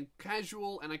to remain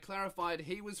casual, and I clarified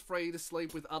he was free to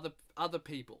sleep with other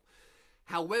people.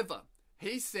 However,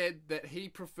 he said that he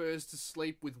prefers to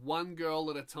sleep with one girl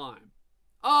at a time.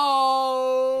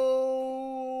 Oh,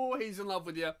 he's in love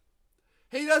with you.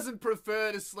 He doesn't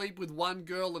prefer to sleep with one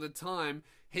girl at a time.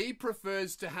 He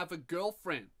prefers to have a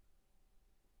girlfriend.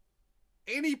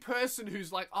 Any person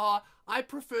who's like, oh, I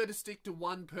prefer to stick to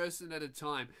one person at a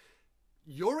time.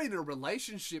 You're in a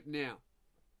relationship now.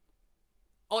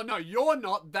 Oh, no, you're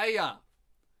not. They are.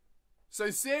 So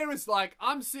Sarah's like,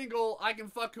 I'm single. I can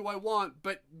fuck who I want.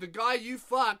 But the guy you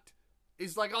fucked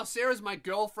is like, oh, Sarah's my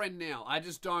girlfriend now. I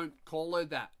just don't call her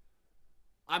that.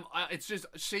 It's just,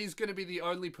 she's going to be the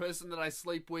only person that I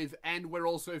sleep with, and we're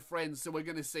also friends, so we're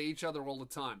going to see each other all the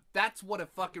time. That's what a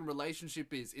fucking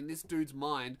relationship is. In this dude's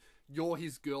mind, you're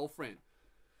his girlfriend.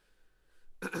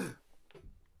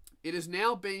 It has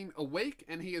now been a week,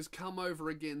 and he has come over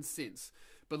again since.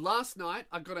 But last night,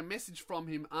 I got a message from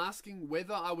him asking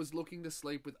whether I was looking to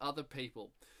sleep with other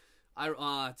people.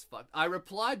 It's fucked. I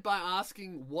replied by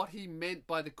asking what he meant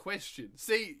by the question.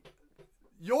 See,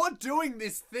 you're doing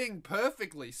this thing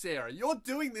perfectly, Sarah. You're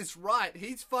doing this right.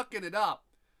 He's fucking it up.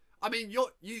 I mean,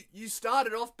 you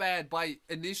started off bad by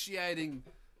initiating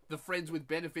the friends with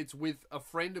benefits with a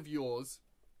friend of yours.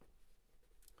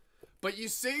 But you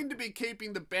seem to be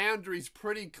keeping the boundaries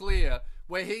pretty clear,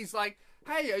 where he's like,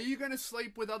 hey, are you going to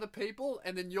sleep with other people?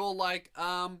 And then you're like,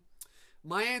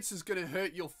 my answer's going to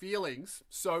hurt your feelings.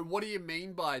 So what do you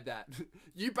mean by that?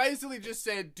 You basically just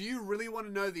said, do you really want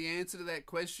to know the answer to that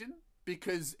question?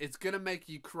 Because it's going to make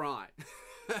you cry.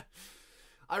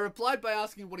 I replied by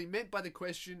asking what he meant by the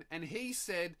question, and he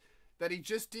said that he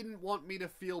just didn't want me to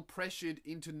feel pressured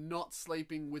into not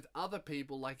sleeping with other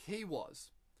people like he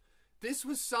was. This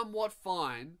was somewhat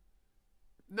fine.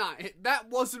 No, that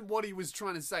wasn't what he was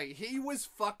trying to say. He was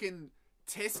fucking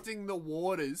testing the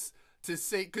waters to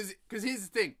see, because here's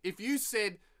the thing. If you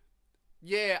said,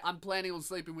 yeah, I'm planning on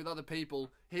sleeping with other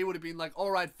people, he would have been like,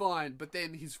 all right, fine. But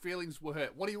then his feelings were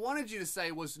hurt. What he wanted you to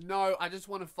say was, no, I just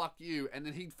want to fuck you. And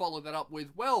then he'd follow that up with,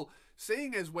 well,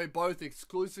 seeing as we're both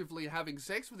exclusively having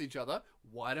sex with each other,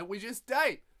 why don't we just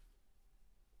date?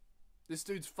 This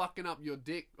dude's fucking up your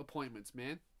dick appointments,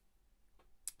 man.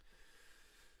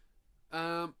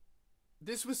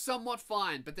 This was somewhat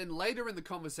fine, but then later in the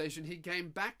conversation, he came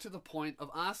back to the point of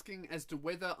asking as to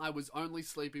whether I was only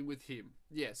sleeping with him.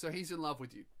 Yeah, so he's in love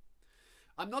with you.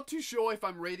 I'm not too sure if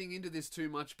I'm reading into this too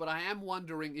much, but I am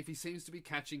wondering if he seems to be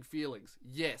catching feelings.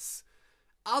 Yes.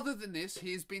 Other than this,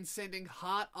 he has been sending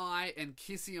heart eye and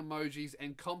kissy emojis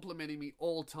and complimenting me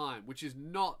all time, which is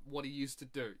not what he used to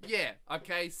do. Yeah,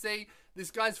 okay, see? This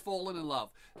guy's fallen in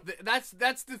love. That's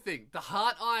the thing. The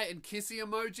heart eye and kissy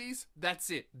emojis,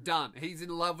 that's it. Done. He's in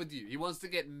love with you. He wants to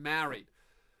get married.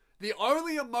 The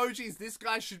only emojis this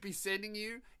guy should be sending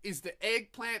you is the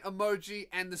eggplant emoji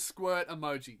and the squirt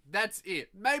emoji. That's it.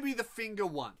 Maybe the finger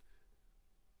one.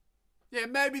 Yeah,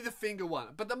 maybe the finger one.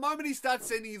 But the moment he starts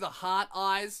sending you the heart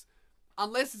eyes,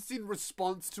 unless it's in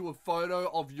response to a photo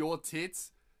of your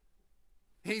tits,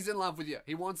 he's in love with you.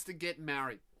 He wants to get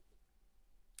married.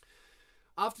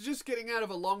 After just getting out of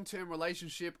a long-term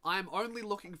relationship, I am only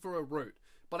looking for a route.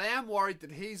 But I am worried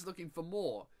that he's looking for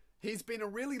more. He's been a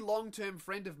really long-term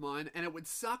friend of mine, and it would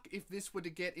suck if this were to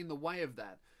get in the way of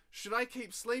that. Should I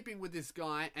keep sleeping with this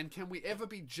guy, and can we ever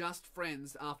be just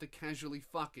friends after casually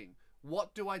fucking?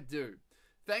 What do I do?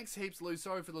 Thanks heaps, Lou.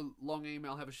 Sorry for the long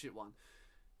email. Have a shit one.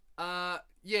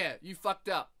 Yeah, you fucked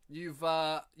up. You've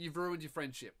ruined your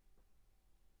friendship.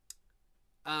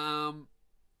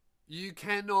 You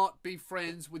cannot be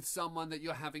friends with someone that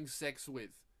you're having sex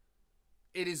with.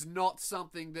 It is not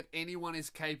something that anyone is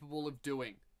capable of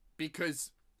doing.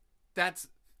 Because that's...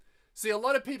 See, a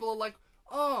lot of people are like,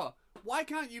 oh, why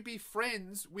can't you be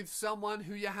friends with someone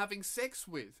who you're having sex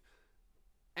with?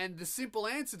 And the simple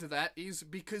answer to that is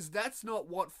because that's not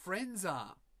what friends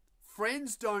are.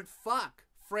 Friends don't fuck.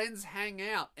 Friends hang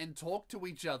out and talk to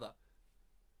each other.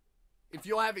 If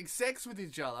you're having sex with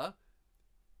each other,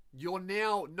 you're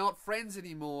now not friends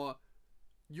anymore.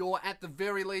 You're at the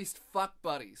very least fuck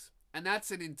buddies. And that's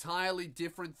an entirely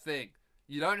different thing.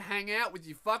 You don't hang out with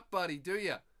your fuck buddy, do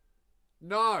you?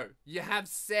 No, you have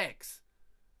sex.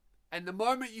 And the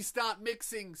moment you start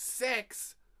mixing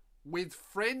sex with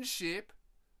friendship,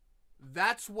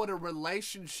 that's what a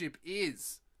relationship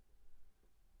is.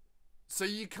 So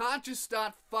you can't just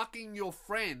start fucking your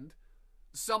friend,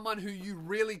 someone who you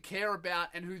really care about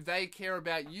and who they care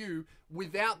about you,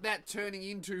 without that turning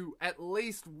into at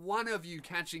least one of you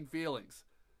catching feelings.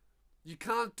 You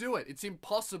can't do it. It's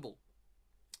impossible.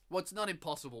 Well, it's not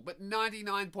impossible, but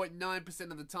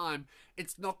 99.9% of the time,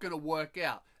 it's not going to work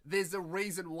out. There's a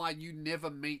reason why you never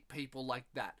meet people like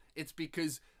that. It's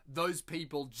because those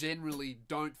people generally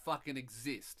don't fucking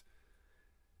exist.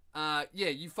 Yeah,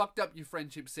 you fucked up your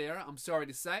friendship, Sarah. I'm sorry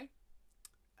to say.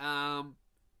 I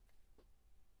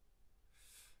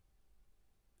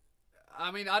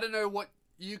mean, I don't know what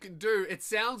you can do. It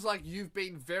sounds like you've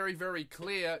been very, very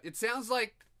clear. It sounds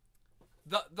like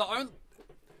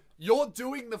you're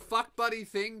doing the fuck buddy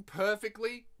thing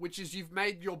perfectly, which is you've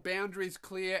made your boundaries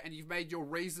clear and you've made your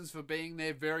reasons for being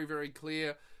there very, very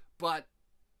clear. But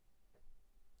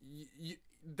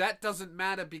that doesn't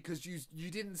matter because you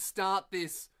didn't start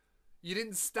this. You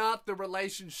didn't start the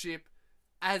relationship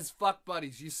as fuck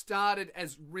buddies. You started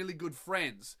as really good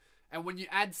friends. And when you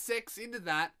add sex into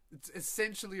that, it's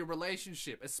essentially a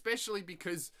relationship. Especially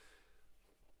because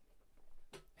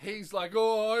he's like,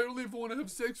 oh, I only want to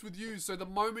have sex with you. So the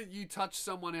moment you touch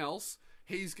someone else,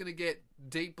 he's going to get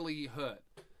deeply hurt.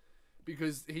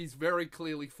 Because he's very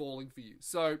clearly falling for you.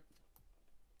 So,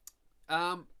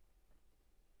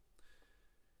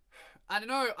 I don't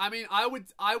know. I mean, I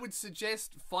would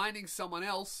suggest finding someone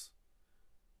else.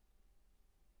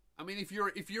 I mean, if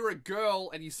you're a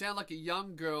girl and you sound like a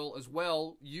young girl as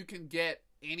well, you can get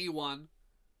anyone,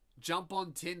 jump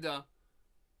on Tinder,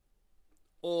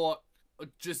 or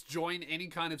just join any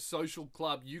kind of social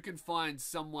club. You can find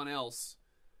someone else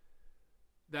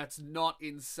that's not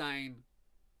insane.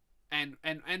 And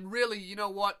really, you know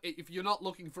what? If you're not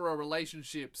looking for a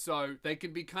relationship, so they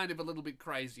can be kind of a little bit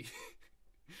crazy.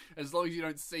 As long as you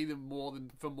don't see them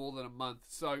for more than a month.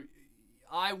 So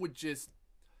I would just...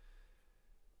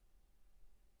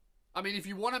 I mean, if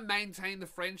you want to maintain the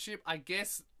friendship, I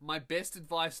guess my best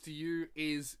advice to you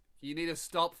is you need to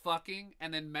stop fucking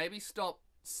and then maybe stop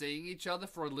seeing each other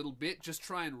for a little bit. Just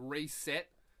try and reset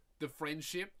the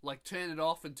friendship. Like, turn it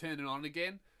off and turn it on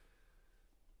again.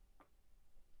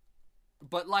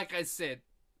 But like I said,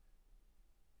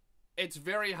 it's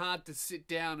very hard to sit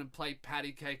down and play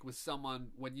patty cake with someone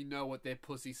when you know what their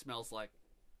pussy smells like.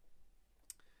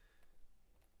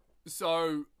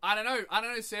 So, I don't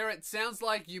know, Sarah. It sounds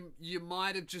like you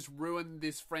might have just ruined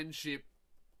this friendship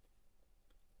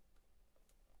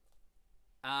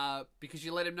because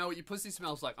you let him know what your pussy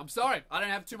smells like. I'm sorry. I don't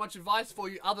have too much advice for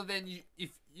you other than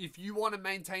if you want to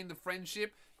maintain the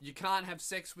friendship, you can't have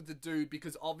sex with the dude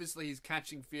because obviously he's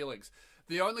catching feelings.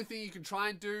 The only thing you can try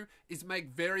and do is make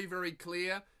very, very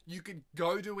clear. You could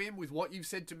go to him with what you've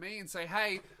said to me and say,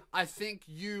 hey, I think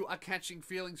you are catching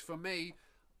feelings for me.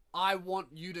 I want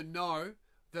you to know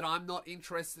that I'm not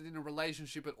interested in a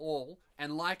relationship at all.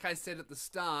 And like I said at the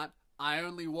start, I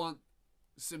only want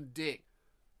some dick.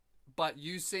 But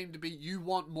you seem to be, you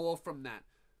want more from that.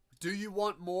 Do you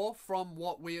want more from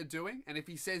what we are doing? And if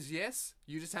he says yes,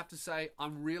 you just have to say,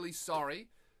 I'm really sorry,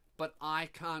 but I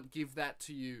can't give that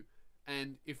to you.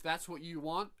 And if that's what you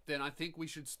want, then I think we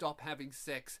should stop having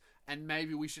sex and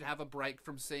maybe we should have a break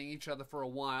from seeing each other for a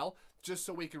while just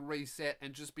so we can reset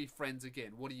and just be friends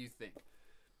again. What do you think?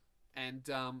 And,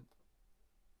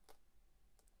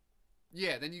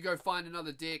 yeah, then you go find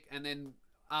another dick and then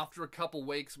after a couple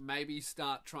weeks, maybe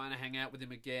start trying to hang out with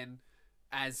him again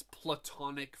as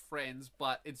platonic friends,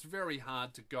 but it's very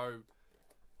hard to go...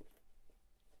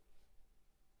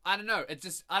 I don't know.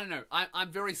 I don't know. I'm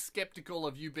very skeptical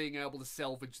of you being able to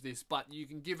salvage this, but you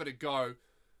can give it a go.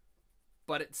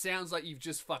 But it sounds like you've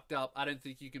just fucked up. I don't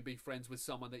think you can be friends with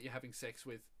someone that you're having sex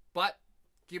with. But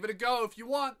give it a go if you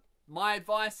want. My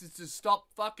advice is to stop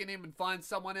fucking him and find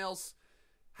someone else,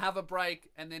 have a break,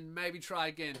 and then maybe try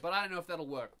again. But I don't know if that'll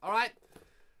work. All right?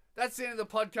 That's the end of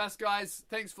the podcast, guys.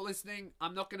 Thanks for listening.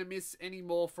 I'm not going to miss any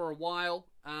more for a while.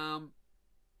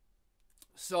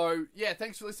 So, yeah,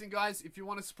 thanks for listening, guys. If you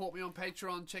want to support me on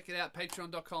Patreon, check it out,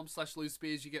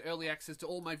 patreon.com/LouSpears. You get early access to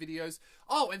all my videos.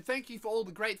 Oh, and thank you for all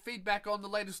the great feedback on the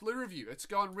latest Lou review. It's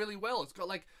going really well. It's got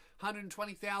like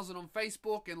 120,000 on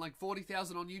Facebook and like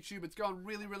 40,000 on YouTube. It's going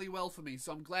really, really well for me,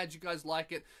 so I'm glad you guys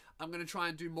like it. I'm going to try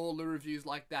and do more Lou reviews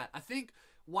like that. I think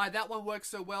why that one works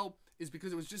so well is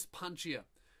because it was just punchier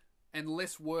and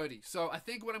less wordy. So I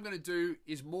think what I'm going to do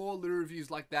is more Lou reviews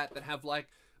like that have like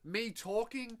me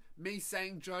talking, me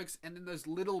saying jokes, and then those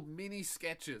little mini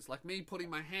sketches, like me putting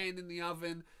my hand in the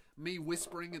oven, me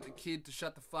whispering at the kid to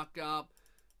shut the fuck up.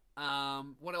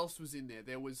 What else was in there?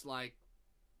 There was like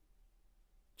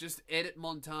just edit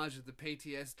montage of the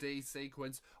PTSD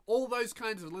sequence. All those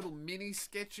kinds of little mini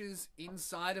sketches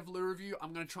inside of Lure Review,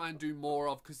 I'm going to try and do more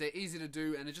of because they're easy to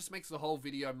do and it just makes the whole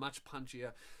video much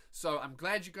punchier. So I'm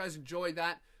glad you guys enjoyed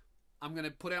that. I'm going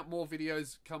to put out more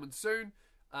videos coming soon.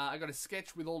 I got a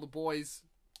sketch with all the boys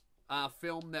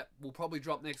film that will probably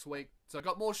drop next week. So I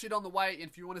got more shit on the way, and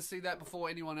if you want to see that before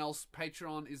anyone else,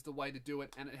 Patreon is the way to do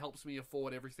it, and it helps me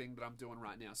afford everything that I'm doing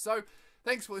right now. So,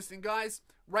 thanks for listening, guys.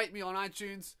 Rate me on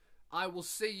iTunes. I will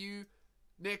see you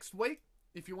next week.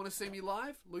 If you want to see me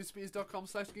live,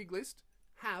 loosespears.com/giglist.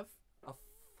 Have a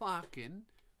fucking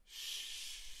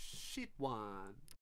shit one.